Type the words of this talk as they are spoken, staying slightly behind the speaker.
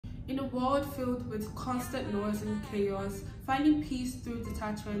In a world filled with constant noise and chaos, finding peace through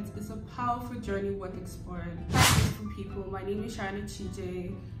detachment is a powerful journey worth exploring. Hi beautiful people, my name is Shana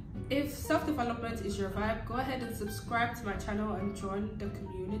Chije. If self-development is your vibe, go ahead and subscribe to my channel and join the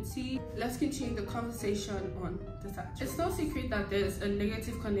community. Let's continue the conversation on detachment. It's no secret that there's a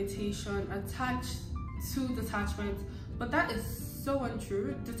negative connotation attached to detachment, but that is so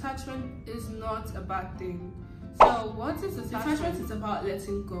untrue. Detachment is not a bad thing. So what is detachment? Detachment is about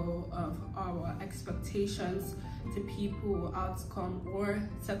letting go of our expectations to people, outcome, or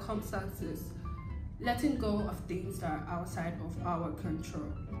circumstances. Letting go of things that are outside of our control.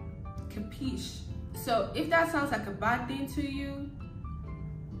 Capiche? So if that sounds like a bad thing to you,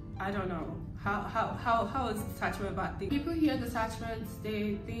 I don't know. How is detachment a bad thing? People hear detachment,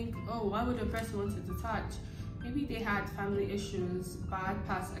 they think, oh, why would a person want to detach? Maybe they had family issues, bad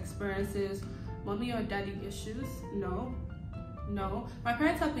past experiences, mommy or daddy issues. No. My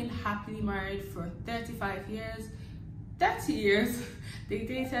parents have been happily married for 35 years. 30 years. They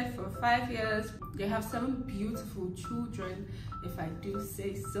dated for 5 years. They have 7 beautiful children, if I do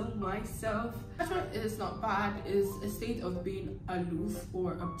say so myself. Detachment is not bad. It's a state of being aloof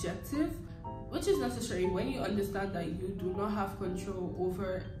or objective, which is necessary when you understand that you do not have control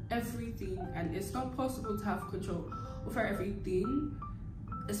over everything, and it's not possible to have control over everything,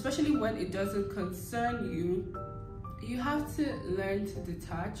 especially when it doesn't concern you. You have to learn to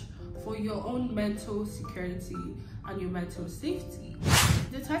detach for your own mental security and your mental safety.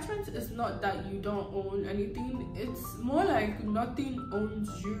 Detachment is not that you don't own anything, it's more like nothing owns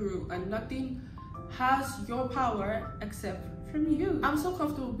you and nothing has your power except from you. I'm so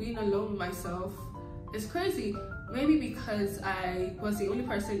comfortable being alone myself. It's crazy. Maybe because I was the only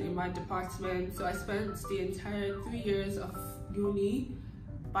person in my department, so I spent the entire 3 years of uni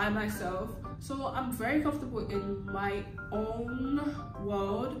by myself. So I'm very comfortable in my own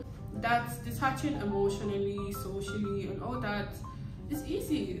world. That's detaching emotionally, socially, and all that is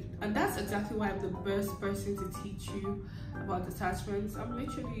easy. And that's exactly why I'm the best person to teach you about detachment. I'm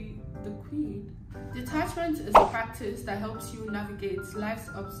literally the queen. Detachment is a practice that helps you navigate life's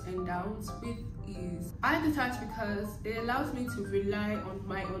ups and downs with ease. I detach because it allows me to rely on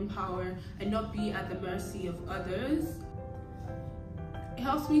my own power and not be at the mercy of others. It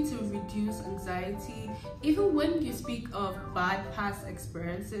helps me to reduce anxiety. Even when you speak of bad past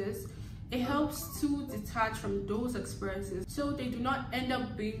experiences, it helps to detach from those experiences so they do not end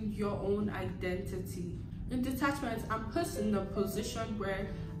up being your own identity. In detachment, I'm put in a position where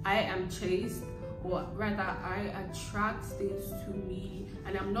I am chased, or rather I attract things to me,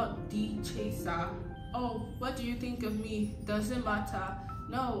 and I'm not the chaser. Oh, what do you think of me? Doesn't matter.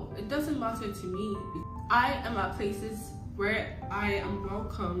 No, it doesn't matter to me. I am at places where I am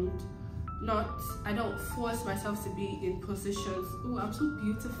welcomed. I don't force myself to be in positions. Oh, I'm so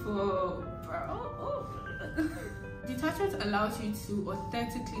beautiful, bro. Detachment allows you to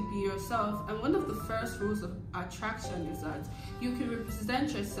authentically be yourself, and one of the first rules of attraction is that you can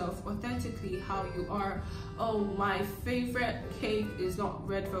represent yourself authentically how you are. Oh, my favorite cake is not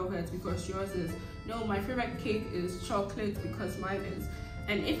red velvet because yours is. No, my favorite cake is chocolate because mine is.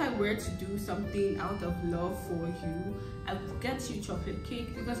 And if I were to do something out of love for you, I would get you chocolate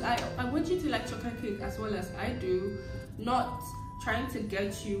cake because I want you to like chocolate cake as well as I do, not trying to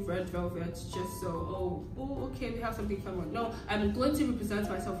get you red velvet just so, oh, okay, we have something common. No, I'm going to represent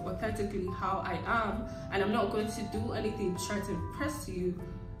myself authentically how I am, and I'm not going to do anything to try to impress you.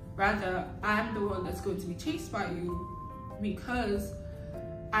 Rather, I'm the one that's going to be chased by you because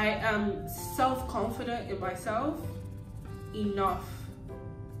I am self-confident in myself enough.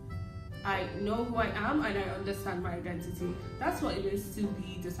 I know who I am and I understand my identity. That's what it means to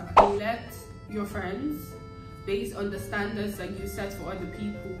be detached. Let your friends, based on the standards that you set for other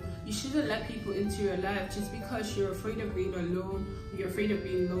people, you shouldn't let people into your life just because you're afraid of being alone, or you're afraid of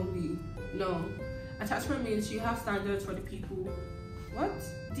being lonely. No. Attachment means you have standards for the people. What?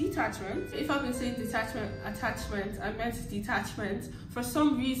 Detachment? If I've been saying detachment, attachment, I meant detachment. For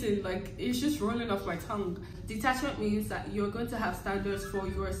some reason, like, it's just rolling off my tongue. Detachment means that you're going to have standards for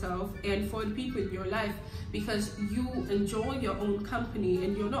yourself and for the people in your life because you enjoy your own company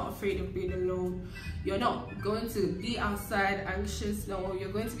and you're not afraid of being alone. You're not going to be outside anxious. No,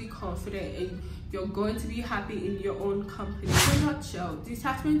 you're going to be confident and you're going to be happy in your own company. In a nutshell,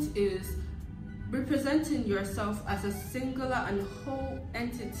 detachment is representing yourself as a singular and whole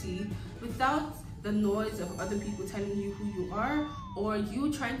entity without the noise of other people telling you who you are or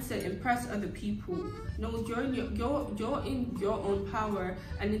you trying to impress other people. No, you're in your own power,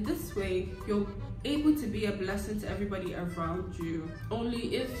 and in this way you're able to be a blessing to everybody around you.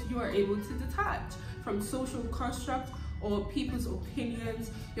 Only if you are able to detach from social construct or people's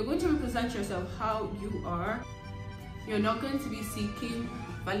opinions. You're going to represent yourself how you are. You're not going to be seeking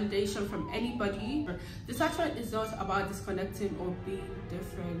validation from anybody. Detachment is not about disconnecting or being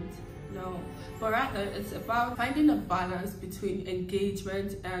different, no, but rather it's about finding a balance between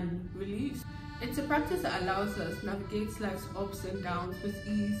engagement and release. It's a practice that allows us navigate life's ups and downs with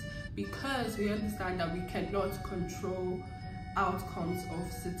ease, because we understand that we cannot control outcomes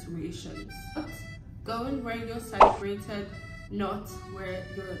of situations. But going where you're celebrated, not where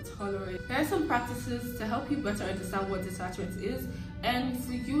you're tolerated. There are some practices to help you better understand what detachment is, and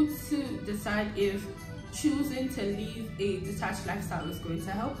for you to decide if choosing to live a detached lifestyle is going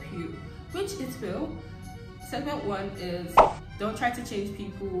to help you, which it will. Segment 1 is don't try to change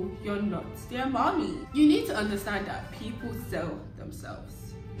people. You're not their mommy. You need to understand that people sell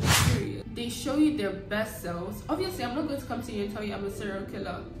themselves. Period. They show you their best selves. Obviously, I'm not going to come to you and tell you I'm a serial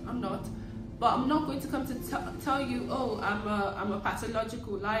killer. I'm not. But I'm not going to come to tell you, oh, I'm a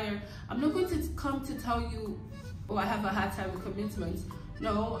pathological liar. I'm not going to come to tell you, oh, I have a hard time with commitment.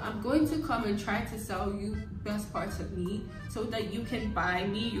 No, I'm going to come and try to sell you best parts of me so that you can buy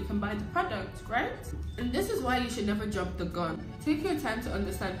me, you can buy the product, right? And this is why you should never jump the gun. Take your time to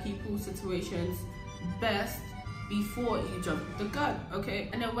understand people's situations best before you jump the gun, okay?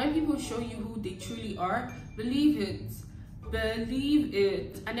 And then when people show you who they truly are, believe it. Believe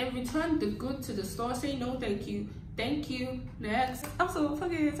it, and then return the good to the store. Say no thank you, next. I'm so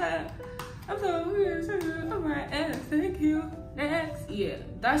fucking tired, I'm my ass, thank you, next. Yeah,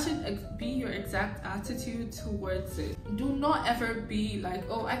 that should be your exact attitude towards it. Do not ever be like,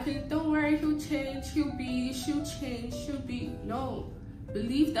 oh, don't worry, she'll change, she'll change, she'll be. No,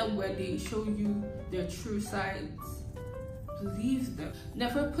 believe that when they show you their true sides, believe them.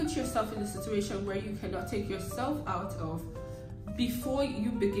 Never put yourself in a situation where you cannot take yourself out of before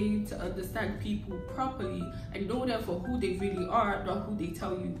you begin to understand people properly and know them for who they really are, not who they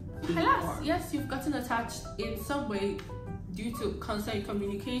tell you they are. Yes, you've gotten attached in some way due to constant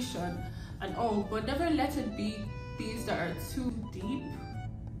communication and all, but never let it be things that are too deep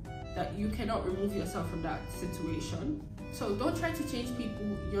that you cannot remove yourself from that situation. So don't try to change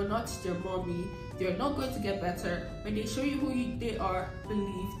people. You're not their mommy. They're not going to get better. When they show you who they are,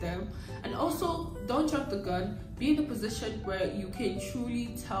 believe them. And also, don't jump the gun. Be in a position where you can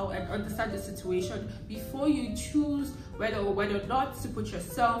truly tell and understand the situation before you choose whether or not to put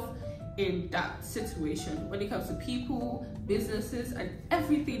yourself in that situation when it comes to people, businesses, and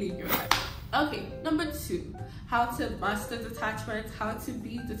everything in your life. Okay, number 2, how to master detachment, how to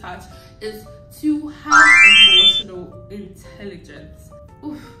be detached, is to have emotional intelligence.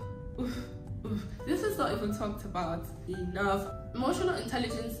 This is not even talked about enough. Emotional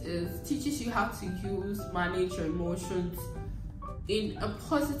intelligence teaches you how to manage your emotions in a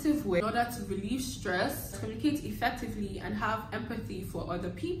positive way in order to relieve stress, communicate effectively, and have empathy for other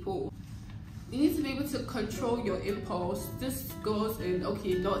people. You need to be able to control your impulse. This goes in,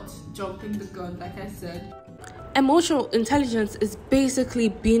 okay, not jumping the gun, like I said. Emotional intelligence is basically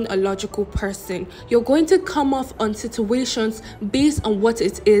being a logical person. You're going to come off on situations based on what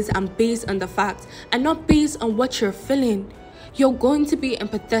it is and based on the facts, and not based on what you're feeling. You're going to be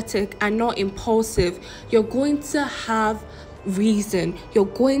empathetic and not impulsive. You're going to have reason. You're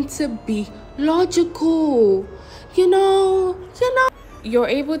going to be logical. You know. You're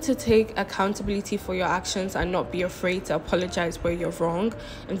able to take accountability for your actions and not be afraid to apologize where you're wrong.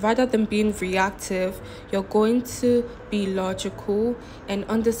 And rather than being reactive, you're going to be logical and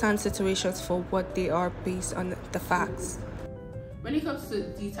understand situations for what they are based on the facts. When it comes to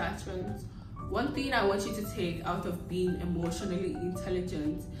detachment, one thing I want you to take out of being emotionally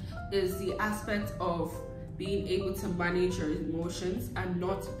intelligent is the aspect of being able to manage your emotions and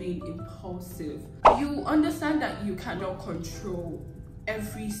not being impulsive. You understand that you cannot control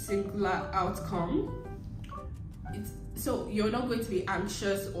every singular outcome, so you're not going to be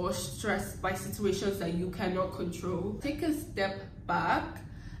anxious or stressed by situations that you cannot control. Take a step back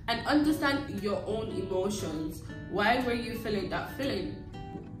and understand your own emotions. Why were you feeling that feeling?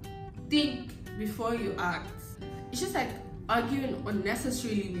 Think before you act. It's just like arguing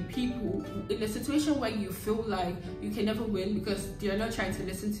unnecessarily with people in a situation where you feel like you can never win because they're not trying to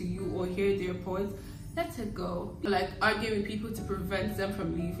listen to you or hear their points. Let it go. Like arguing with people to prevent them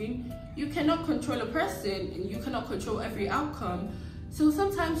from leaving. You cannot control a person and you cannot control every outcome. So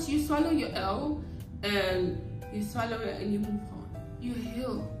sometimes you swallow your L and you swallow it and you move on. You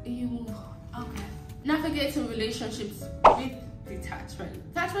heal and you move on. Okay. Navigating relationships with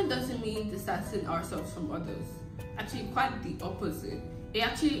detachment. Detachment doesn't mean distancing ourselves from others. Actually, quite the opposite. It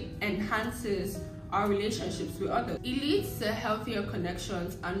actually enhances our relationships with others. It leads to healthier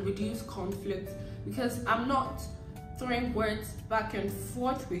connections and reduced conflict, because I'm not throwing words back and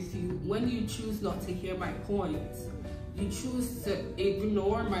forth with you when you choose not to hear my points. You choose to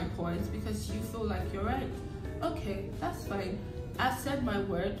ignore my points because you feel like you're right. Okay, that's fine. I've said my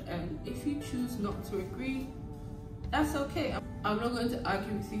word, and if you choose not to agree, that's okay. I'm not going to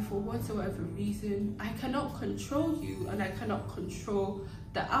argue with you for whatsoever reason. I cannot control you, and I cannot control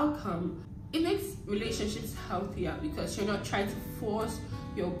the outcome. It makes relationships healthier because you're not trying to force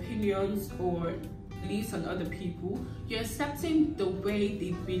your opinions or beliefs on other people. You're accepting the way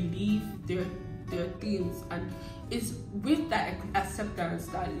they believe their things, and it's with that acceptance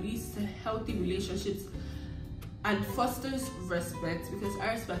that leads to healthy relationships and fosters respect, because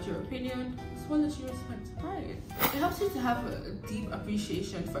I respect your opinion as well as you respect mine. It helps you to have a deep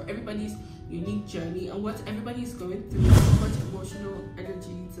appreciation for everybody's unique journey and what everybody's going through, so much emotional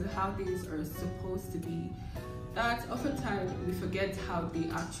energy to how things are supposed to be, that oftentimes we forget how they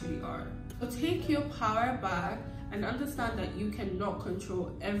actually are. So take your power back and understand that you cannot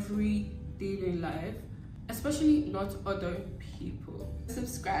control every daily life, especially not other people.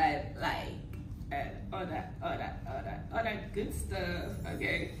 Subscribe, like, and all that good stuff,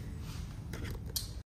 okay?